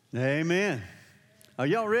Amen. Are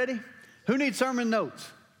y'all ready? Who needs sermon notes?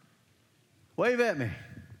 Wave at me.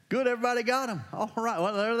 Good, everybody got them. All right,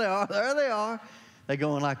 well, there they are. There they are. They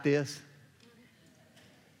going like this.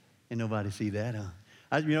 Ain't nobody see that, huh?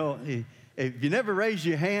 If you never raise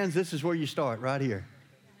your hands, this is where you start, right here.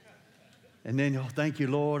 And then, oh, thank you,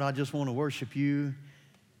 Lord. I just want to worship you.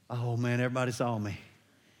 Oh, man, everybody saw me.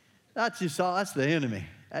 That's the enemy.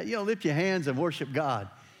 Lift your hands and worship God.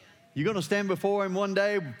 You're going to stand before Him one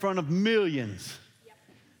day in front of millions.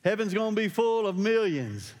 Heaven's going to be full of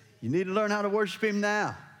millions. You need to learn how to worship Him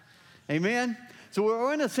now. Amen? So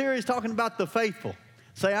we're in a series talking about the faithful.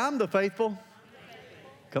 Say, I'm the faithful.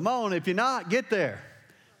 Come on, if you're not, get there.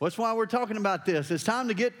 That's why we're talking about this. It's time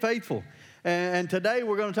to get faithful. And today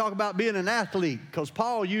we're going to talk about being an athlete, because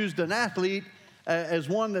Paul used an athlete as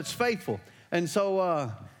one that's faithful. And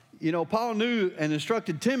so, Paul knew and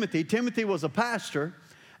instructed Timothy. Timothy was a pastor,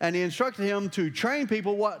 and he instructed him to train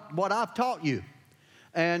people what I've taught you.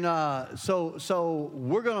 And so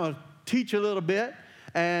we're going to teach a little bit.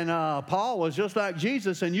 And Paul was just like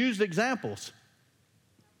Jesus and used examples.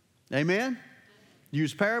 Amen?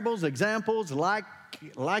 Used parables, examples, liken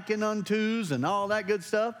untos, and all that good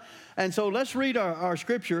stuff. And so let's read our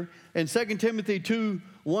scripture in 2 Timothy 2,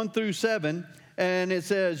 1 through 7. And it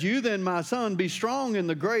says, "You then, my son, be strong in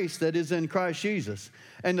the grace that is in Christ Jesus.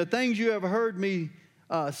 And the things you have heard me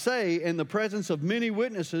say in the presence of many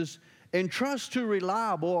witnesses, entrust to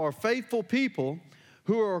reliable or faithful people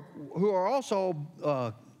who also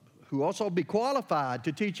be qualified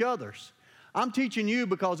to teach others." I'm teaching you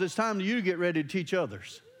because it's time for you to get ready to teach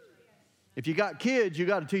others. If you got kids, you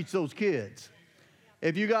got to teach those kids.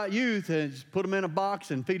 If you got youth, put them in a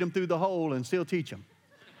box and feed them through the hole and still teach them.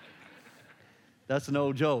 That's an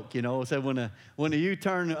old joke, So when the youth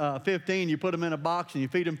turn 15, you put them in a box and you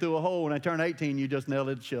feed them through a hole. When they turn 18, you just nail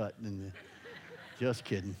it shut. Just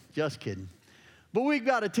kidding. But we've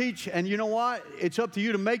got to teach, and you know what? It's up to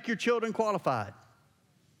you to make your children qualified.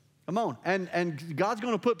 Come on. And God's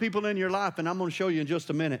going to put people in your life, and I'm going to show you in just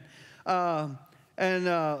a minute.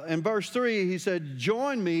 In verse 3, he said,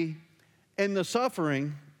 "Join me in the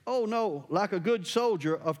suffering, like a good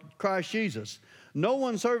soldier of Christ Jesus. No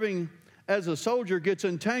one serving as a soldier gets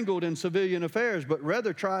entangled in civilian affairs, but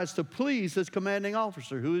rather tries to please his commanding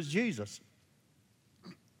officer, who is Jesus."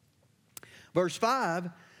 Verse 5,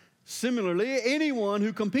 "Similarly, anyone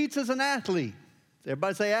who competes as an athlete,"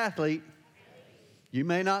 everybody say athlete. You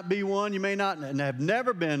may not be one, you may not and have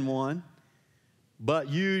never been one, but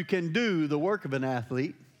you can do the work of an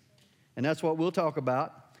athlete, and that's what we'll talk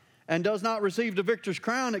about, "and does not receive the victor's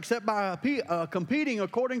crown except by competing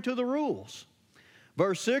according to the rules."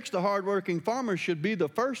 Verse 6, "The hardworking farmer should be the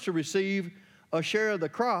first to receive a share of the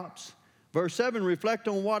crops." Verse 7, "Reflect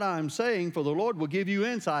on what I am saying, for the Lord will give you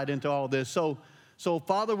insight into all this." So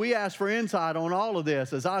Father, we ask for insight on all of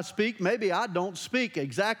this. As I speak, maybe I don't speak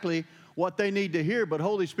exactly what they need to hear, but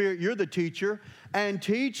Holy Spirit, you're the teacher, and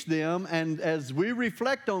teach them. And as we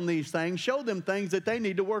reflect on these things, show them things that they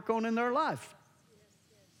need to work on in their life.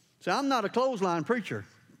 So I'm not a clothesline preacher.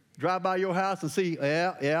 Drive by your house and see,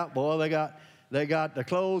 boy, they got the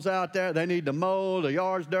clothes out there. They need to mow. The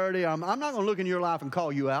yard's dirty. I'm not going to look in your life and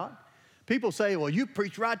call you out. People say, "Well, you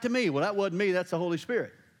preach right to me." Well, that wasn't me. That's the Holy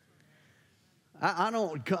Spirit.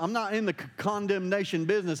 I'm not in the condemnation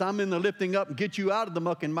business. I'm in the lifting up and get you out of the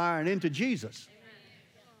muck and mire and into Jesus.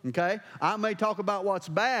 Okay? I may talk about what's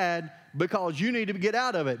bad because you need to get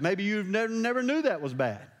out of it. Maybe you never knew that was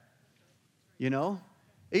bad.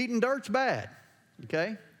 Eating dirt's bad.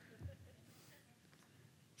 Okay?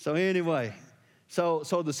 So anyway, so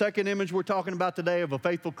the second image we're talking about today of a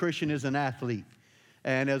faithful Christian is an athlete.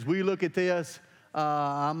 And as we look at this,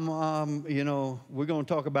 we're going to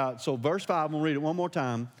talk about, so verse 5, I'm going to read it one more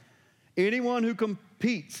time. "Anyone who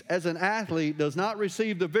competes as an athlete does not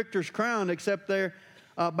receive the victor's crown except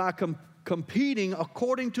by competing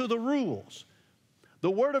according to the rules." The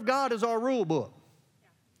Word of God is our rule book.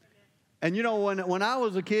 And when I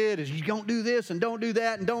was a kid, you don't do this and don't do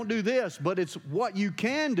that and don't do this, but it's what you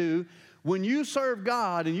can do when you serve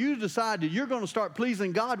God and you decide that you're going to start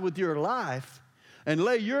pleasing God with your life and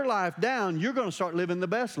lay your life down. You're going to start living the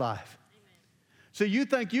best life. Amen. So you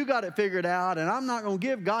think you got it figured out, and I'm not going to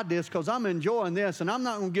give God this because I'm enjoying this, and I'm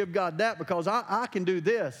not going to give God that because I can do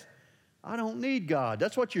this. I don't need God.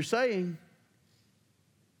 That's what you're saying.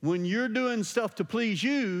 When you're doing stuff to please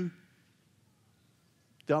you,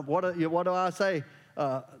 what do I say?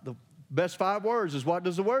 The best 5 words is, what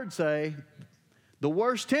does the Word say? The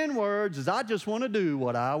worst 10 words is, I just want to do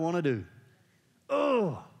what I want to do.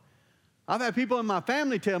 Oh, I've had people in my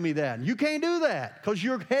family tell me that. You can't do that because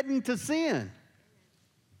you're heading to sin.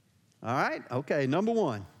 All right? Okay, number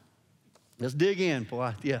 1. Let's dig in,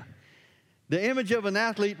 boy. Yeah. The image of an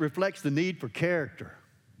athlete reflects the need for character.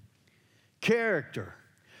 Character.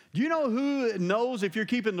 Do you know who knows if you're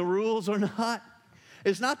keeping the rules or not?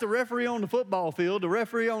 It's not the referee on the football field, the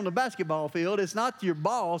referee on the basketball field. It's not your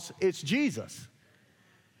boss. It's Jesus.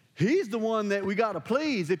 He's the one that we got to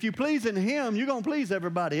please. If you're pleasing him, you're going to please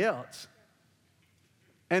everybody else.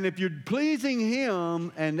 And if you're pleasing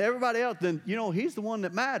him and everybody else, then, you know, he's the one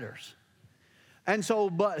that matters. And so,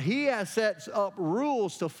 but he has set up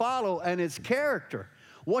rules to follow, and it's character.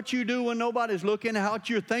 What you do when nobody's looking, how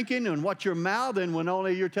you're thinking, and what you're mouthing when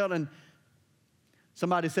only you're telling.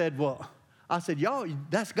 Somebody said, well, I said, y'all,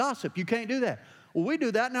 that's gossip. You can't do that. Well, we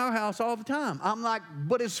do that in our house all the time. I'm like,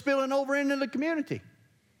 but it's spilling over into the community.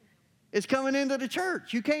 It's coming into the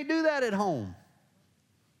church. You can't do that at home.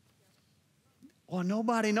 Well,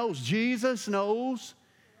 nobody knows. Jesus knows.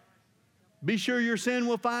 Be sure your sin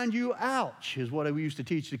will find you. Ouch, is what we used to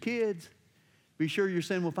teach the kids. Be sure your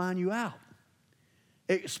sin will find you out.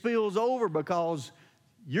 It spills over because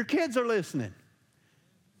your kids are listening.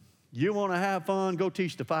 You want to have fun, go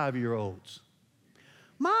teach the 5-year-olds.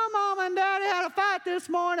 My mom and daddy had a fight this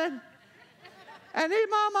morning. And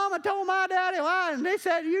my mama told my daddy why, and they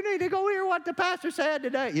said, you need to go hear what the pastor said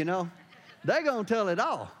today. You know, they're going to tell it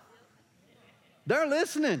all. They're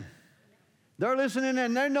listening. They're listening,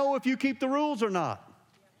 and they know if you keep the rules or not.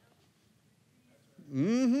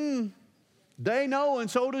 They know,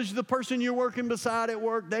 and so does the person you're working beside at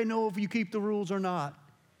work. They know if you keep the rules or not.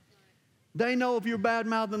 They know if you're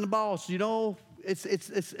bad-mouthing the boss. You know,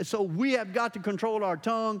 so we have got to control our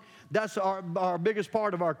tongue. That's our biggest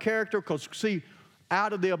part of our character, because, see,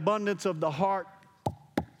 out of the abundance of the heart,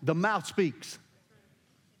 the mouth speaks.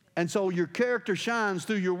 And so your character shines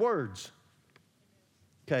through your words.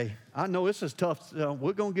 Okay, I know this is tough.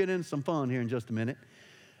 We're going to get into some fun here in just a minute.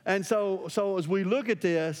 And so as we look at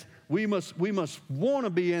this, we must want to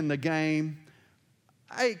be in the game.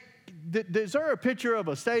 Hey, is there a picture of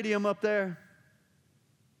a stadium up there?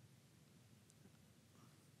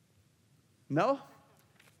 No?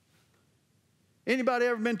 Anybody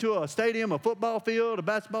ever been to a stadium, a football field, a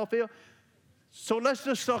basketball field? So let's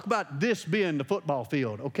just talk about this being the football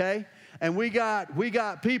field, okay? And we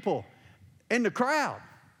got people in the crowd.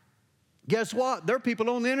 Guess what? There are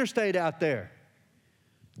people on the interstate out there.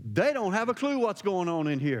 They don't have a clue what's going on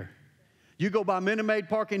in here. You go by Minute Maid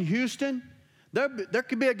Park in Houston, there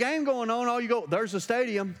could be a game going on. All you go, there's a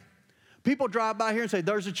stadium. People drive by here and say,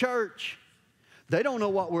 there's a church. They don't know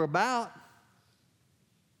what we're about.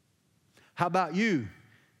 How about you?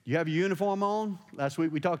 You have your uniform on? Last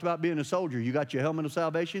week we talked about being a soldier. You got your helmet of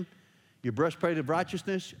salvation, your breastplate of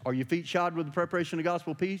righteousness, are your feet shod with the preparation of the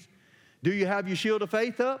gospel of peace? Do you have your shield of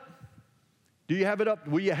faith up? Do you have it up?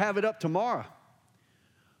 Will you have it up tomorrow?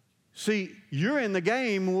 See, you're in the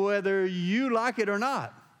game whether you like it or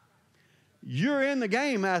not. You're in the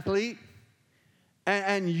game, athlete,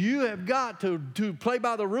 and you have got to play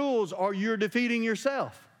by the rules or you're defeating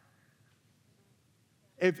yourself.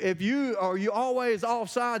 If you always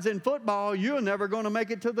offsides in football, you're never going to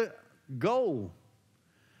make it to the goal.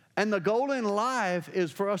 And the goal in life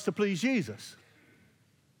is for us to please Jesus.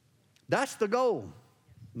 That's the goal.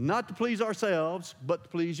 Not to please ourselves, but to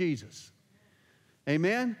please Jesus.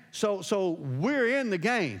 Amen? So we're in the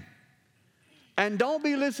game. And don't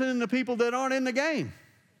be listening to people that aren't in the game.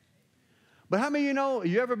 But how many of you know,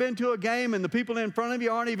 you ever been to a game and the people in front of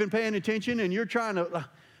you aren't even paying attention and you're trying to,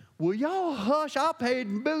 well, y'all hush, I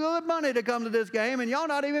paid good money to come to this game and y'all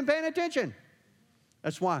not even paying attention.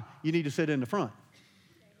 That's why you need to sit in the front.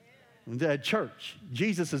 At church,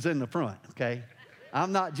 Jesus is in the front, okay?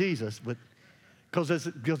 I'm not Jesus, but because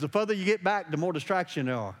the further you get back, the more distraction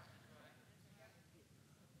there are.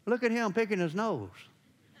 Look at him picking his nose.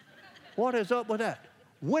 What is up with that?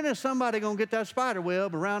 When is somebody going to get that spider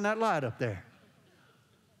web around that light up there?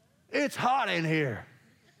 It's hot in here.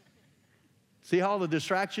 See all the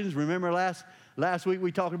distractions? Remember last week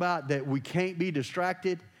we talked about that we can't be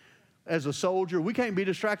distracted as a soldier. We can't be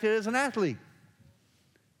distracted as an athlete.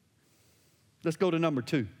 Let's go to number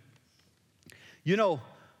 2. You know,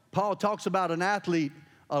 Paul talks about an athlete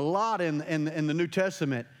a lot in the New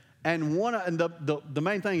Testament, and the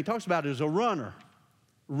main thing he talks about is a runner.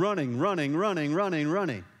 Running. Run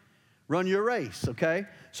your race, okay?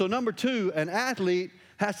 So number 2, an athlete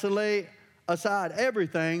has to lay aside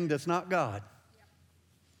everything that's not God.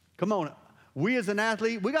 Come on. We as an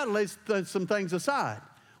athlete, we got to lay some things aside.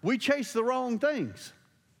 We chase the wrong things.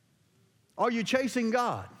 Are you chasing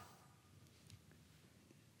God?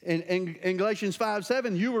 In Galatians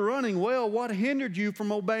 5:7, you were running well. What hindered you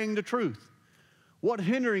from obeying the truth? What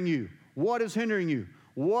hindering you? What is hindering you?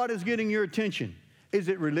 What is getting your attention? Is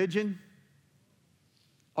it religion?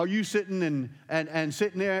 Are you sitting and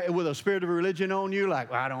sitting there with a spirit of religion on you? Like,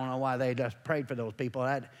 well, I don't know why they just prayed for those people.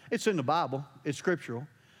 It's in the Bible. It's scriptural.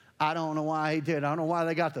 I don't know why he did. I don't know why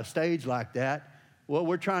they got the stage like that. Well,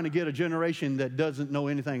 we're trying to get a generation that doesn't know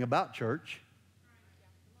anything about church.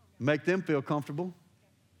 Make them feel comfortable.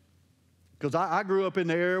 Because I grew up in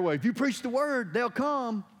the era where if you preach the word, they'll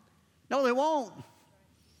come. No, they won't.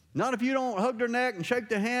 Not if you don't hug their neck and shake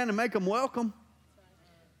their hand and make them welcome.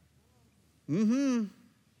 Mm-hmm.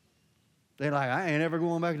 They're like, I ain't ever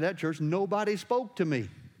going back to that church. Nobody spoke to me.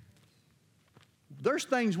 There's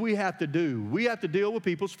things we have to do. We have to deal with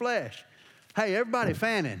people's flesh. Hey, everybody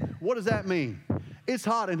fanning. What does that mean? It's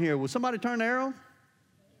hot in here. Will somebody turn the air on?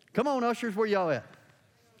 Come on, ushers, where y'all at?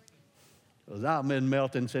 Because I've been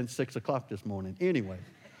melting since 6 o'clock this morning. Anyway.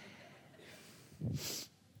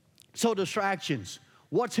 So distractions.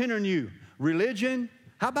 What's hindering you? Religion?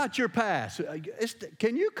 How about your past?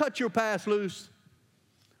 Can you cut your past loose?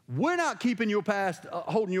 We're not keeping your past,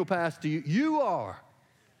 holding your past to you. You are.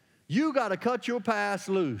 You got to cut your past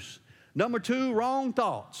loose. Number 2, wrong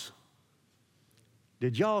thoughts.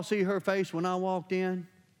 Did y'all see her face when I walked in?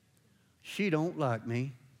 She don't like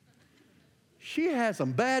me. She had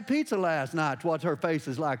some bad pizza last night. What her face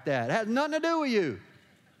is like that. It has nothing to do with you.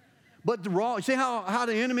 But the wrong, see how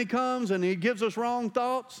the enemy comes and he gives us wrong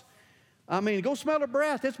thoughts? I mean, go smell her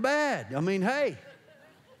breath. It's bad. I mean, hey.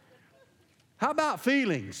 How about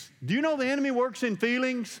feelings? Do you know the enemy works in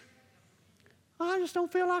feelings? I just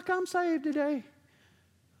don't feel like I'm saved today.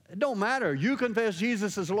 It don't matter. You confess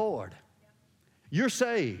Jesus as Lord. You're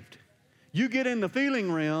saved. You get in the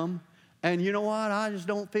feeling realm, and you know what? I just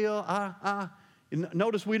don't feel,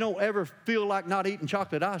 notice we don't ever feel like not eating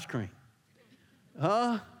chocolate ice cream.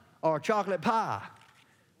 Or chocolate pie.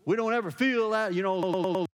 We don't ever feel that, you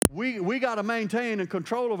know. We got to maintain and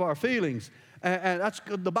control of our feelings. And that's,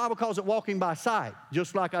 the Bible calls it walking by sight.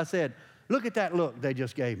 Just like I said, look at that look they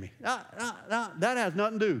just gave me. That has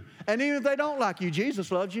nothing to do. And even if they don't like you,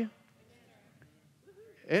 Jesus loves you.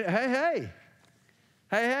 Hey.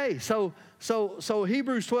 So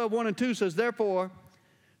Hebrews 12:1-2 says, therefore,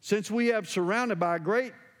 since we have surrounded by a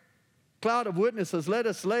great cloud of witnesses, let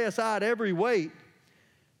us lay aside every weight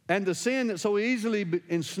and the sin that so easily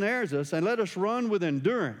ensnares us, and let us run with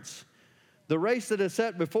endurance the race that is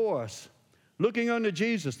set before us, looking unto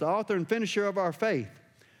Jesus, the author and finisher of our faith,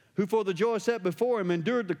 who for the joy set before him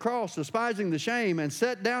endured the cross, despising the shame, and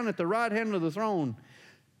sat down at the right hand of the throne.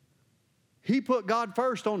 He put God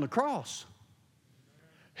first on the cross.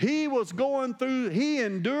 He was going through, he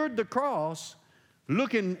endured the cross,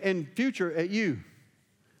 looking in future at you.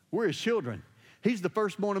 We're his children. He's the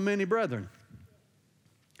firstborn of many brethren.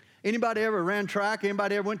 Anybody ever ran track?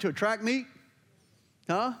 Anybody ever went to a track meet?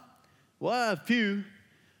 Huh? Well, a few.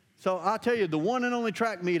 So I'll tell you, the one and only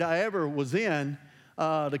track meet I ever was in,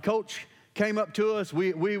 the coach came up to us.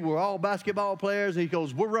 We were all basketball players. He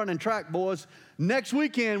goes, we're running track, boys. Next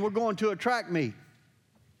weekend, we're going to a track meet.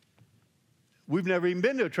 We've never even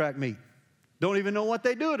been to a track meet. Don't even know what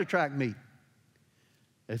they do at a track meet.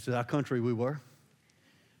 It's our country we were.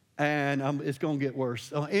 And it's going to get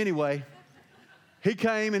worse. Anyway, he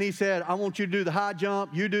came and he said, I want you to do the high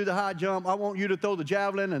jump. You do the high jump. I want you to throw the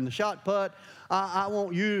javelin and the shot put. I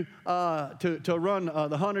want you to run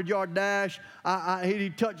the 100-yard dash.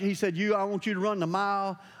 He said, I want you to run the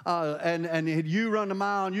mile. And you run the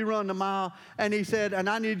mile and you run the mile. And he said, and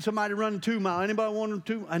I need somebody to run the 2 mile. Anybody want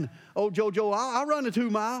to? And Jojo, I'll run the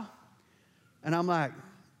 2 mile. And I'm like,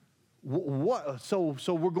 what? So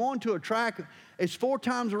we're going to a track. It's 4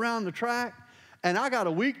 times around the track. And I got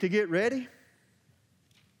a week to get ready.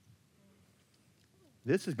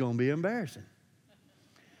 This is going to be embarrassing.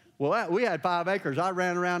 Well, we had 5 acres. I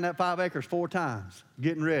ran around that 5 acres 4 times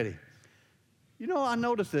getting ready. You know, I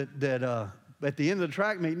noticed that at the end of the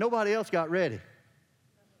track meet, nobody else got ready.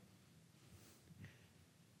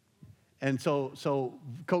 And so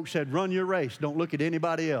Coach said, run your race. Don't look at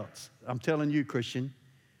anybody else. I'm telling you, Christian,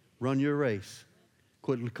 run your race.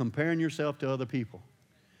 Quit comparing yourself to other people.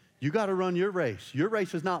 You got to run your race. Your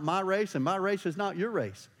race is not my race, and my race is not your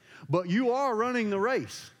race. But you are running the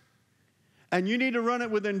race. And you need to run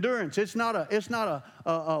it with endurance. It's not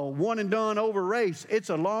a one and done over race.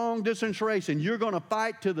 It's a long distance race, and you're going to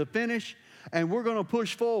fight to the finish, and we're going to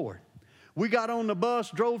push forward. We got on the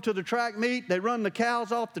bus, drove to the track meet. They run the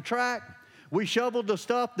cows off the track. We shoveled the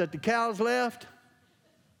stuff that the cows left.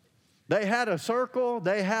 They had a circle.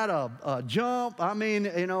 They had a jump. I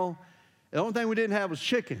mean, you know, the only thing we didn't have was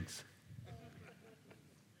chickens.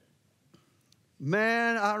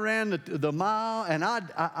 Man, I ran the mile, and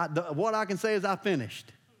what I can say is I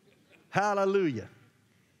finished. Hallelujah.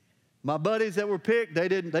 My buddies that were picked,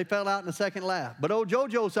 they fell out in the second lap. But old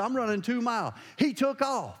JoJo said, I'm running 2 miles. He took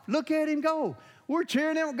off. Look at him go. We're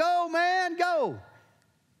cheering him. Go, man, go.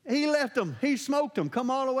 He left them. He smoked them. Come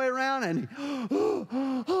all the way around, and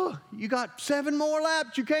you got 7 more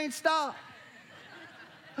laps. You can't stop.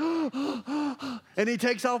 And he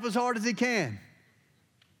takes off as hard as he can.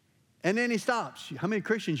 And then he stops. How many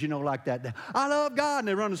Christians you know like that? I love God, and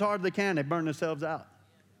they run as hard as they can. They burn themselves out.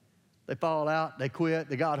 They fall out. They quit.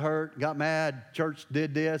 They got hurt, got mad. Church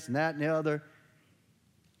did this and that and the other.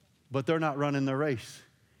 But they're not running their race.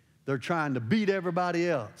 They're trying to beat everybody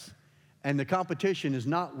else. And the competition is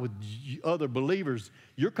not with other believers.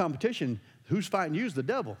 Your competition, who's fighting you, is the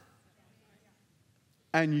devil.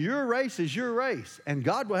 And your race is your race. And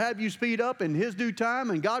God will have you speed up in His due time,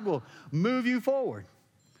 and God will move you forward.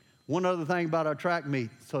 One other thing about our track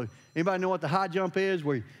meet. So anybody know what the high jump is,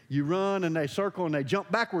 where you run and they circle and they jump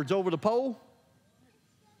backwards over the pole?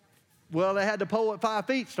 Well, they had the pole at 5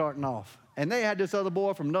 feet starting off. And they had this other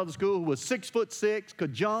boy from another school who was 6'6",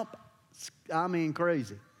 could jump. I mean,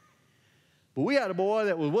 crazy. But we had a boy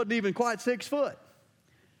that wasn't even quite 6 foot.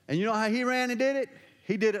 And you know how he ran and did it?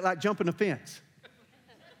 He did it like jumping a fence.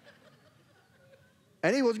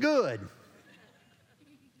 And he was good.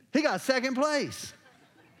 He got second place.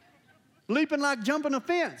 Leaping like jumping a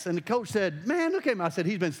fence. And the coach said, man, look at him. I said,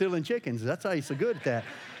 he's been stealing chickens. That's how he's so good at that.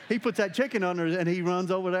 He puts that chicken under and he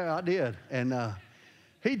runs over there. I did. And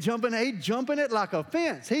he jumping it like a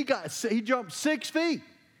fence. He jumped 6 feet.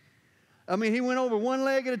 I mean, he went over one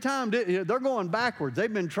leg at a time. They're going backwards.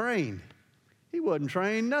 They've been trained. He wasn't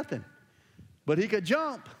trained, nothing. But he could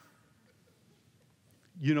jump.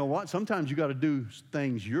 You know what? Sometimes you got to do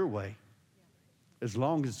things your way, as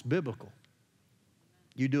long as it's biblical.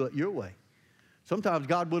 You do it your way. Sometimes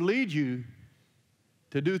God will lead you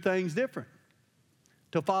to do things different,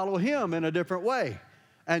 to follow Him in a different way.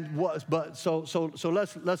 So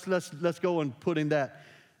let's go and put in that.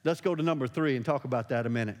 Let's go to number 3 and talk about that a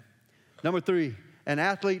minute. Number 3, an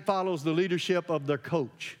athlete follows the leadership of their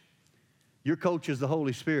coach. Your coach is the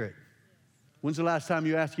Holy Spirit. When's the last time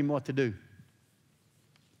you asked Him what to do?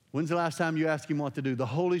 When's the last time you asked Him what to do? The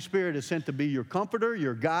Holy Spirit is sent to be your comforter,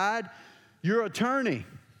 your guide, your attorney.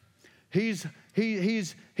 He's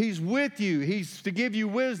with you. He's to give you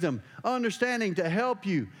wisdom, understanding, to help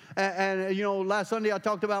you. And you know, last Sunday I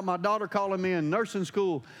talked about my daughter calling me in nursing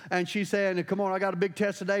school, and she said, come on, I got a big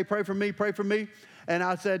test today. Pray for me, pray for me. And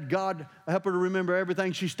I said, God, help her to remember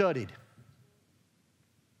everything she studied.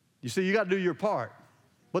 You see, you got to do your part.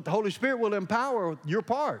 But the Holy Spirit will empower your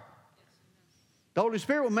part. The Holy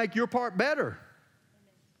Spirit will make your part better.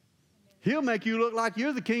 He'll make you look like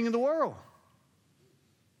you're the king of the world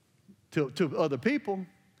to other people.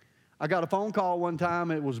 I got a phone call one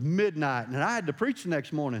time. It was midnight, and I had to preach the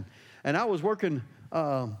next morning. And I was working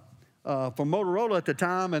for Motorola at the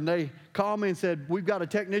time, and they called me and said, we've got a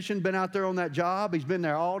technician been out there on that job. He's been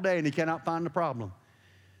there all day, and he cannot find the problem.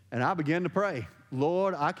 And I began to pray,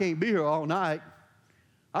 Lord, I can't be here all night.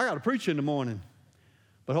 I got to preach in the morning.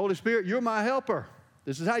 But Holy Spirit, you're my helper.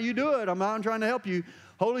 This is how you do it. I'm not trying to help you.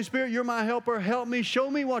 Holy Spirit, you're my helper. Help me. Show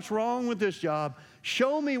me what's wrong with this job.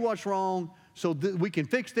 Show me what's wrong so that we can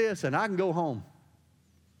fix this and I can go home.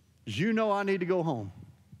 Because you know I need to go home.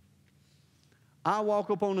 I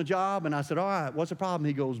walk up on the job and I said, all right, what's the problem?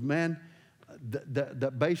 He goes, man,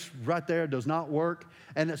 the base right there does not work.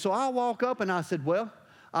 And so I walk up and I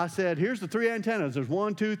said, here's the 3 antennas. There's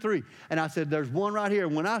 1, 2, 3. And I said, there's one right here.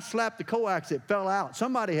 When I slapped the coax, it fell out.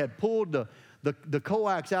 Somebody had pulled the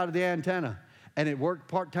coax out of the antenna. And it worked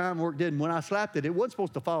part-time, work didn't. When I slapped it, it wasn't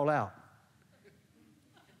supposed to fall out.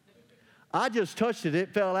 I just touched it.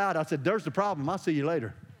 It fell out. I said, there's the problem. I'll see you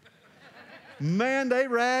later. Man, they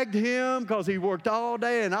ragged him because he worked all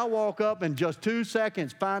day. And I walk up in just 2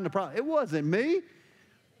 seconds, find the problem. It wasn't me,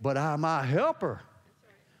 but my helper.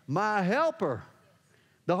 My helper.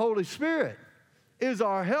 The Holy Spirit is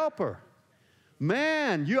our helper.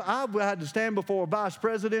 Man, I've had to stand before vice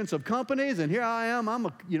presidents of companies, and here I am.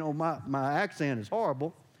 My accent is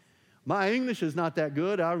horrible. My English is not that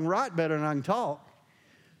good. I can write better than I can talk.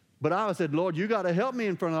 But I said, Lord, you got to help me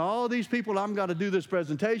in front of all these people. I'm going to do this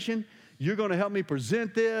presentation. You're going to help me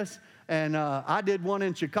present this. And I did one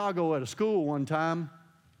in Chicago at a school one time,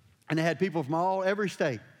 and they had people from every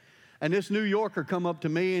state. And this New Yorker come up to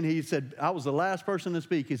me and he said, I was the last person to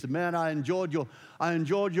speak. He said, man, I enjoyed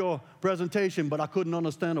your presentation, but I couldn't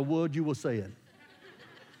understand a word you were saying.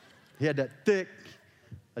 He had that thick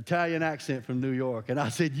Italian accent from New York. And I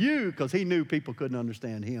said, because he knew people couldn't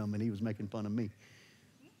understand him and he was making fun of me.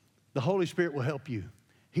 The Holy Spirit will help you.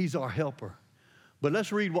 He's our helper. But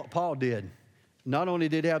let's read what Paul did Not only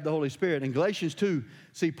did he have the Holy Spirit, in Galatians 2,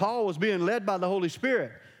 see, Paul was being led by the Holy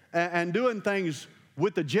Spirit and doing things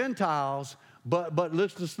with the Gentiles, but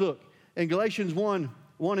let's just look. In Galatians 1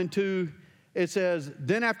 and 2, it says,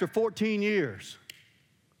 then after 14 years.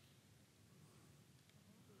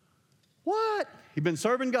 What? He'd been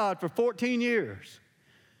serving God for 14 years,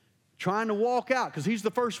 trying to walk out, because he's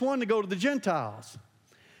the first one to go to the Gentiles.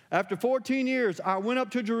 After 14 years, I went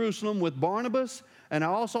up to Jerusalem with Barnabas, and I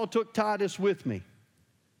also took Titus with me.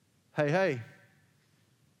 Hey,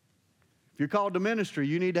 if you're called to ministry,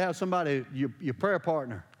 you need to have somebody, your prayer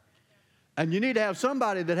partner. And you need to have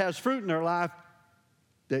somebody that has fruit in their life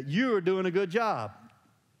that you are doing a good job.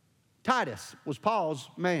 Titus was Paul's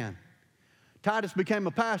man. Titus became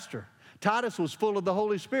a pastor. Titus was full of the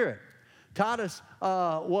Holy Spirit. Titus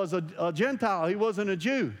was a Gentile. He wasn't a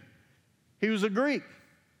Jew. He was a Greek.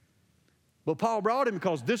 But Paul brought him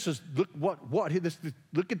because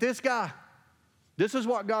look at this guy. This is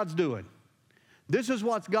what God's doing. This is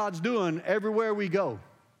what God's doing everywhere we go.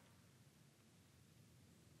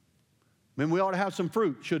 I mean, we ought to have some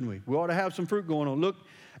fruit, shouldn't we? We ought to have some fruit going on. Look,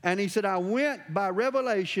 and he said, I went by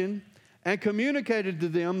revelation and communicated to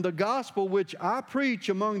them the gospel which I preach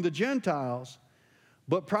among the Gentiles,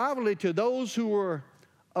 but privately to those who were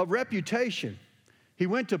of reputation. He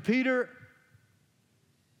went to Peter.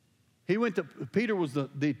 Peter was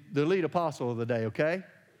the lead apostle of the day, okay?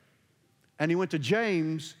 And he went to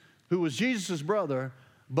James, who was Jesus' brother,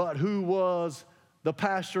 but who was the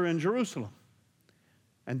pastor in Jerusalem.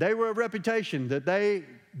 And they were of reputation, that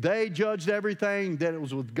they judged everything, that it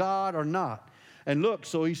was with God or not. And look,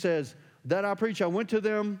 so he says, that I preach, I went to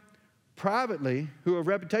them privately, who have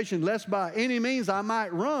reputation, lest by any means I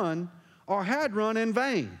might run or had run in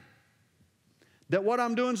vain. That what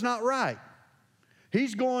I'm doing is not right.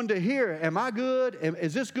 He's going to hear, am I good?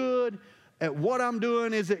 Is this good? At what I'm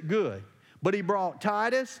doing, is it good? But he brought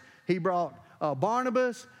Titus, he brought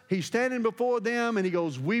Barnabas. He's standing before them and he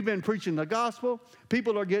goes, we've been preaching the gospel.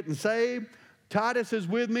 People are getting saved. Titus is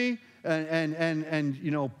with me and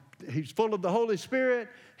you know, he's full of the Holy Spirit.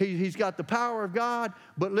 He's got the power of God.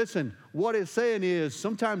 But listen, what it's saying is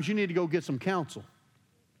sometimes you need to go get some counsel.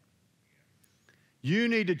 You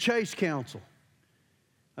need to chase counsel.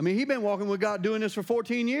 I mean, he's been walking with God doing this for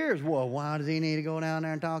 14 years. Well, why does he need to go down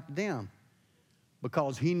there and talk to them?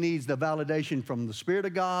 Because he needs the validation from the Spirit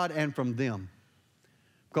of God and from them.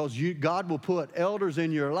 Because God will put elders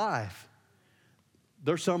in your life.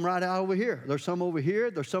 There's some right out over here. There's some over here.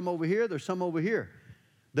 There's some over here. There's some over here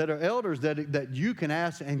that are elders that you can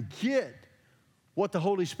ask and get what the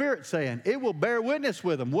Holy Spirit's saying. It will bear witness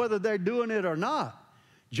with them, whether they're doing it or not.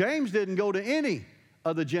 James didn't go to any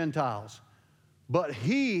of the Gentiles. But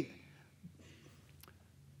I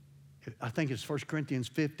think it's 1 Corinthians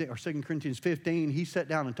 15 or 2 Corinthians 15, he sat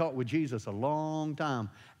down and talked with Jesus a long time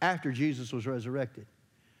after Jesus was resurrected.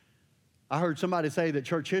 I heard somebody say that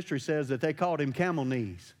church history says that they called him camel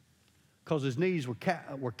knees because his knees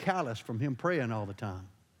were calloused from him praying all the time.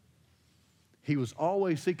 He was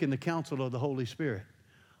always seeking the counsel of the Holy Spirit.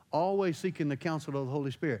 Always seeking the counsel of the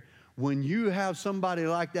Holy Spirit. When you have somebody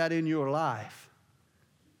like that in your life,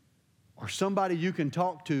 or somebody you can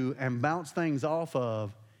talk to and bounce things off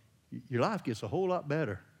of, your life gets a whole lot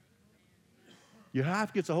better. Your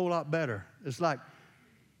life gets a whole lot better. It's like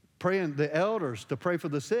praying the elders to pray for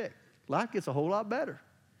the sick. Life gets a whole lot better.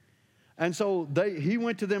 And so he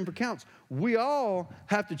went to them for counsel. We all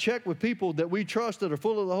have to check with people that we trust that are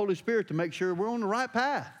full of the Holy Spirit to make sure we're on the right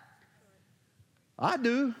path. I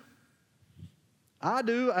do.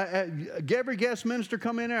 Every guest minister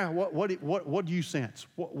come in there, what do you sense?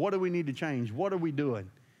 What do we need to change? What are we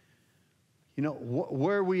doing? You know,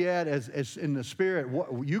 where are we at as in the Spirit?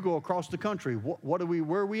 You go across the country.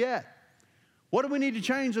 Where are we at? What do we need to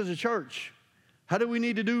change as a church? How do we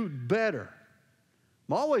need to do better?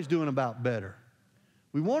 I'm always doing about better.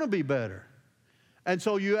 We want to be better. And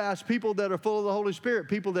so you ask people that are full of the Holy Spirit,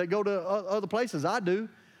 people that go to other places. I do.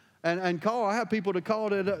 And call. I have people to call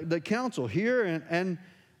to the council here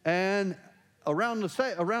and around the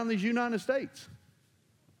state, around these United States.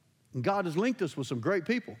 And God has linked us with some great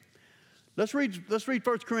people. Let's read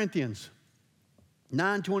 1 Corinthians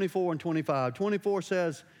 9:24 and 25. 24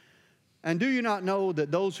 says, and do you not know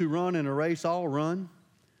that those who run in a race all run,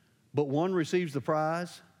 but one receives the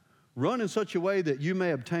prize? Run in such a way that you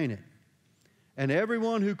may obtain it. And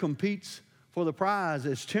everyone who competes for the prize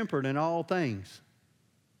is tempered in all things.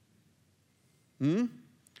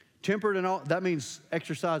 Tempered in all, that means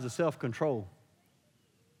exercise of self-control.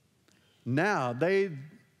 Now, they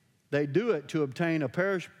do it to obtain a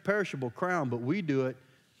perishable crown, but we do it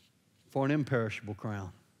for an imperishable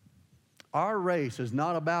crown. Our race is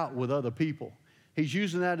not about with other people. He's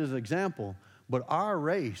using that as an example. But our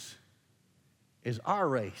race is our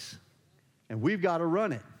race. And we've got to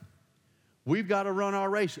run it. We've got to run our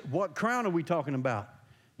race. What crown are we talking about?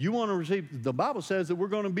 You want to receive, the Bible says that we're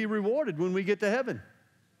going to be rewarded when we get to heaven.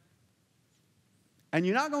 And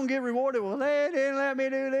you're not going to get rewarded, well, they didn't let me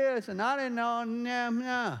do this, and I didn't know,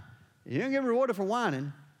 nah. You don't get rewarded for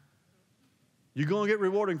whining. You're going to get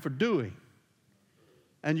rewarded for doing.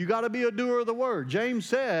 And you got to be a doer of the word. James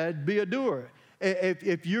said, be a doer.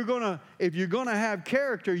 If you're going to have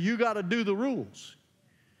character, you got to do the rules.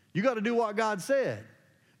 You got to do what God said.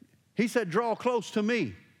 He said, draw close to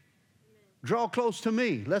me. Draw close to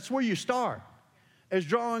me. That's where you start, is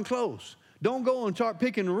drawing close. Don't go and start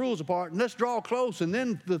picking the rules apart. And let's draw close, and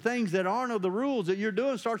then the things that aren't of the rules that you're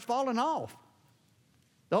doing starts falling off.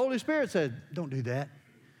 The Holy Spirit said, don't do that.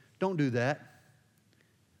 Don't do that.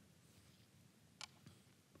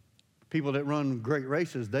 People that run great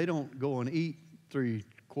races, they don't go and eat 3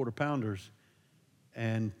 quarter-pounders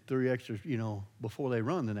and 3 extras, before they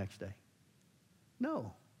run the next day.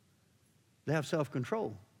 No. They have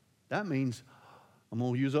self-control. That means, I'm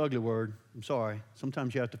going to use an ugly word. I'm sorry.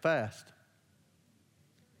 Sometimes you have to fast.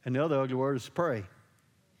 And the other ugly word is pray.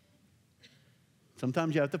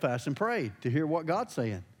 Sometimes you have to fast and pray to hear what God's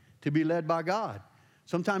saying, to be led by God.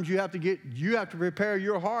 Sometimes you have to prepare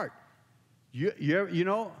your heart.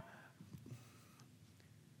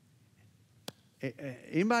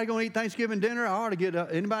 Anybody going to eat Thanksgiving dinner? I ought to get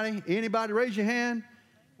anybody raise your hand.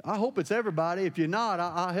 I hope it's everybody. If you're not,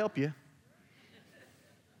 I'll help you.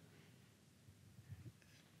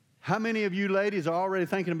 How many of you ladies are already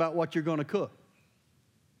thinking about what you're going to cook?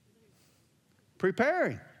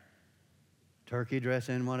 Preparing. Turkey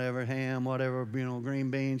dressing, whatever, ham, whatever,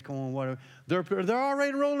 green beans, corn, whatever. They're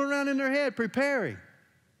already rolling around in their head, preparing.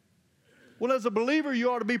 Well, as a believer,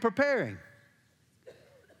 you ought to be preparing.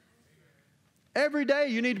 Every day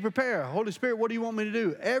you need to prepare. Holy Spirit, what do you want me to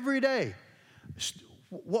do? Every day.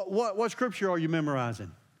 What scripture are you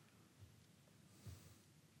memorizing?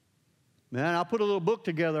 Man, I put a little book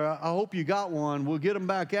together. I hope you got one. We'll get them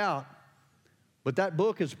back out. But that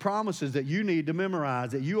book is promises that you need to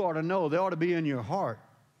memorize, that you ought to know. They ought to be in your heart.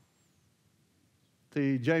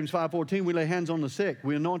 See, James 5:14, we lay hands on the sick.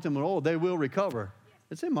 We anoint them with oil. They will recover.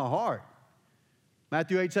 It's in my heart.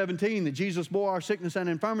 Matthew 8:17, that Jesus bore our sickness and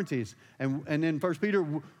infirmities. And then 1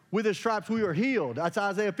 Peter, with his stripes we are healed. That's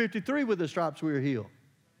Isaiah 53, with his stripes we are healed.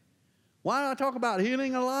 Why do I talk about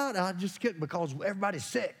healing a lot? I just get because everybody's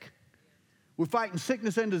sick. We're fighting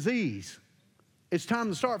sickness and disease. It's time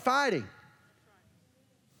to start fighting.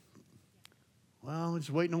 Well, I'm just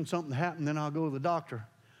waiting on something to happen, then I'll go to the doctor.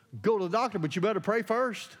 Go to the doctor, but you better pray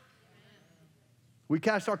first. We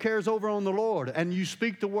cast our cares over on the Lord, and you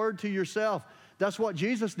speak the word to yourself. That's what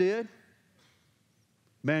Jesus did.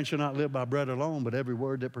 Man shall not live by bread alone, but every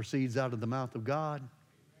word that proceeds out of the mouth of God.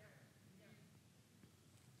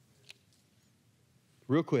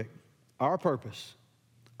 Real quick, our purpose,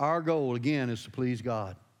 our goal, again, is to please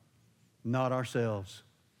God, not ourselves.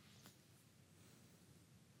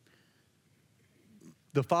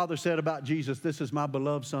 The Father said about Jesus, this is my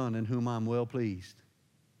beloved Son in whom I'm well pleased.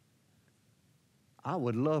 I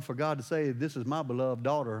would love for God to say, this is my beloved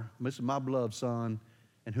daughter, this is my beloved Son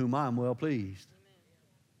in whom I'm well pleased.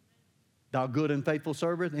 Thou good and faithful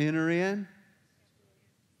servant, enter in.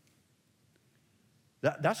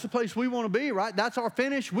 That's the place we want to be, right? That's our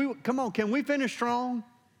finish. Come on, can we finish strong?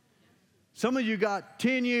 Some of you got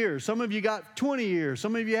 10 years. Some of you got 20 years.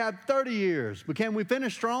 Some of you have 30 years. But can we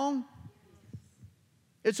finish strong?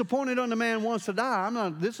 It's appointed unto man once to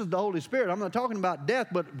die. This is the Holy Spirit. I'm not talking about death,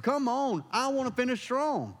 but come on. I want to finish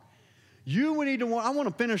strong. I want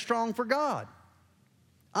to finish strong for God.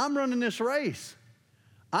 I'm running this race.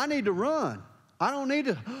 I need to run. I don't need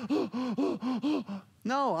to,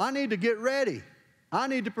 no, I need to get ready. I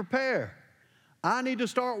need to prepare. I need to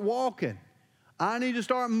start walking. I need to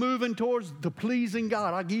start moving towards the pleasing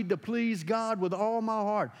God. I need to please God with all my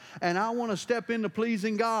heart. And I want to step into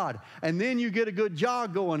pleasing God. And then you get a good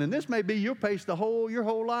jog going. And this may be your pace your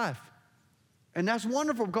whole life. And that's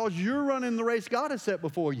wonderful because you're running the race God has set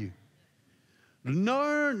before you.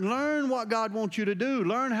 Learn what God wants you to do.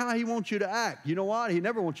 Learn how He wants you to act. You know what? He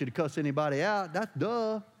never wants you to cuss anybody out. That's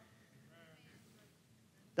duh.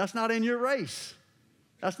 That's not in your race.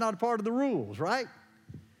 That's not a part of the rules, right?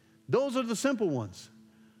 Those are the simple ones.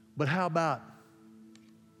 But how about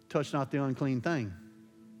touch not the unclean thing?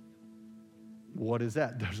 What is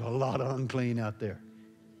that? There's a lot of unclean out there.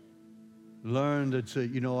 Learn to say,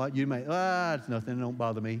 you know what? You may, it's nothing. Don't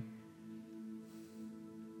bother me.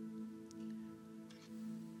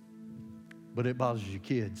 But it bothers your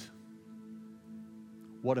kids.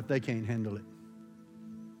 What if they can't handle it?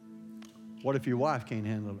 What if your wife can't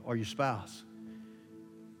handle it or your spouse?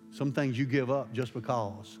 Some things you give up just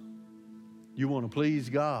because you want to please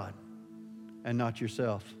God and not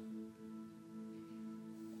yourself.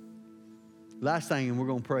 Last thing, and we're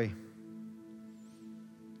going to pray.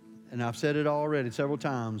 And I've said it already several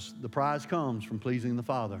times. The prize comes from pleasing the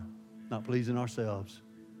Father, not pleasing ourselves.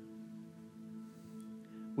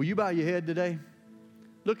 Will you bow your head today?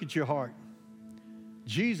 Look at your heart.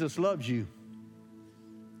 Jesus loves you.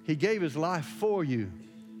 He gave his life for you.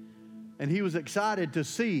 And he was excited to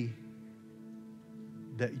see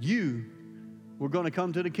that you were going to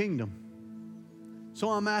come to the kingdom. So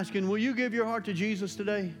I'm asking, will you give your heart to Jesus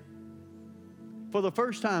today? For the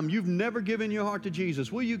first time, you've never given your heart to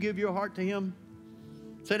Jesus. Will you give your heart to him?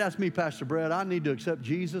 Say, that's me, Pastor Brett. I need to accept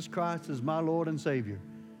Jesus Christ as my Lord and Savior.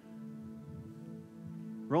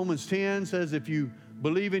 Romans 10 says if you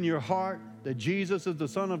believe in your heart that Jesus is the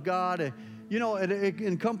Son of God, you know, it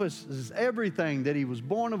encompasses everything, that he was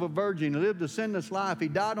born of a virgin, lived a sinless life, he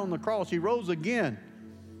died on the cross, he rose again.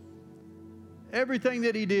 Everything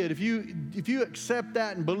that he did, if you accept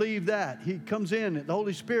that and believe that, he comes in, the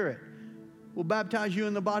Holy Spirit will baptize you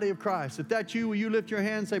in the body of Christ. If that's you, will you lift your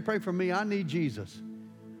hand and say, pray for me, I need Jesus.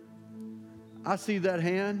 I see that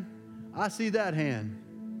hand. I see that hand.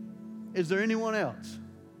 Is there anyone else?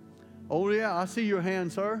 Oh yeah, I see your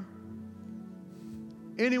hand, sir.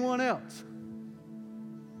 Anyone else?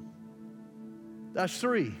 That's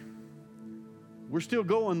 3. We're still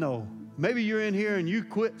going though. Maybe you're in here and you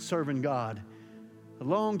quit serving God a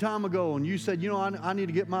long time ago and you said, you know, I need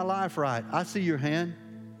to get my life right. I see your hand.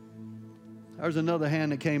 There's another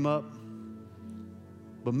hand that came up.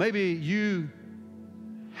 But maybe you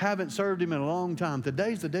haven't served him in a long time.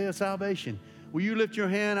 Today's the day of salvation. Will you lift your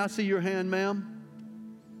hand? I see your hand, ma'am.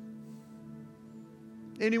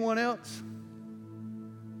 Anyone else?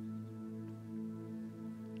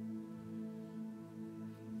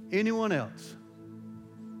 Anyone else?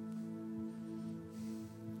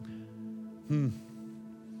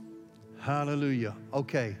 Hallelujah.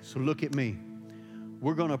 Okay, so look at me.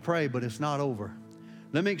 We're going to pray, but it's not over.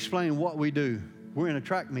 Let me explain what we do. We're in a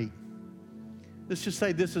track meet. Let's just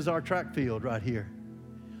say this is our track field right here.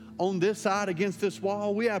 On this side against this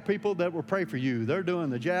wall, we have people that will pray for you. They're doing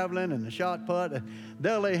the javelin and the shot put.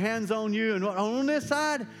 They'll lay hands on you. And on this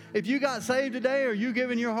side, if you got saved today or you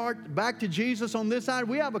giving your heart back to Jesus on this side,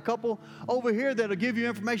 we have a couple over here that'll give you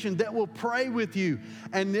information that will pray with you.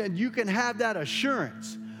 And then you can have that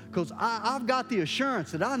assurance. Because I've got the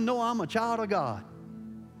assurance that I know I'm a child of God.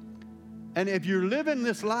 And if you're living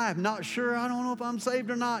this life not sure, I don't know if I'm saved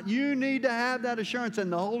or not, you need to have that assurance, and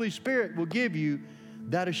the Holy Spirit will give you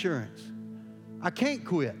that assurance. I can't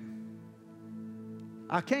quit.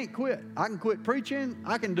 I can't quit. I can quit preaching.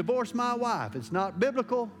 I can divorce my wife. It's not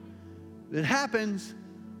biblical. It happens,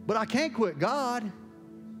 but I can't quit God.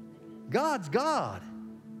 God's God.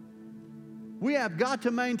 We have got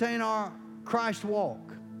to maintain our Christ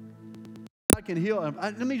walk. God can heal.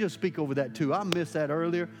 Let me just speak over that too. I missed that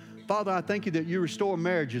earlier. Father, I thank you that you restore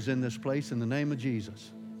marriages in this place in the name of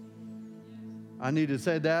Jesus. I need to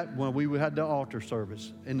say that when we had the altar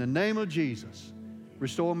service. In the name of Jesus,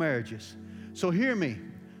 restore marriages. So hear me.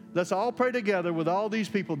 Let's all pray together with all these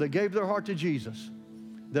people that gave their heart to Jesus,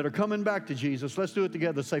 that are coming back to Jesus. Let's do it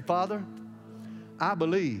together. Say, Father, I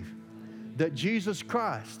believe that Jesus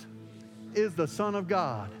Christ is the Son of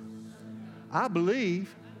God. I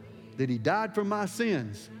believe that he died for my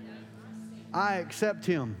sins. I accept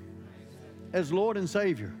him as Lord and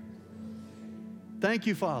Savior. Thank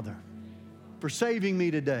you, Father, for saving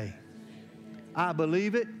me today. I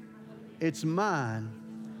believe it. It's mine.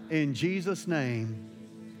 In Jesus' name,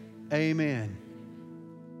 amen.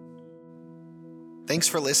 Thanks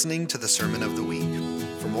for listening to the Sermon of the Week.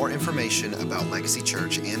 For more information about Legacy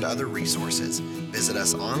Church and other resources, visit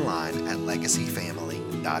us online at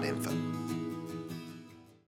legacyfamily.info.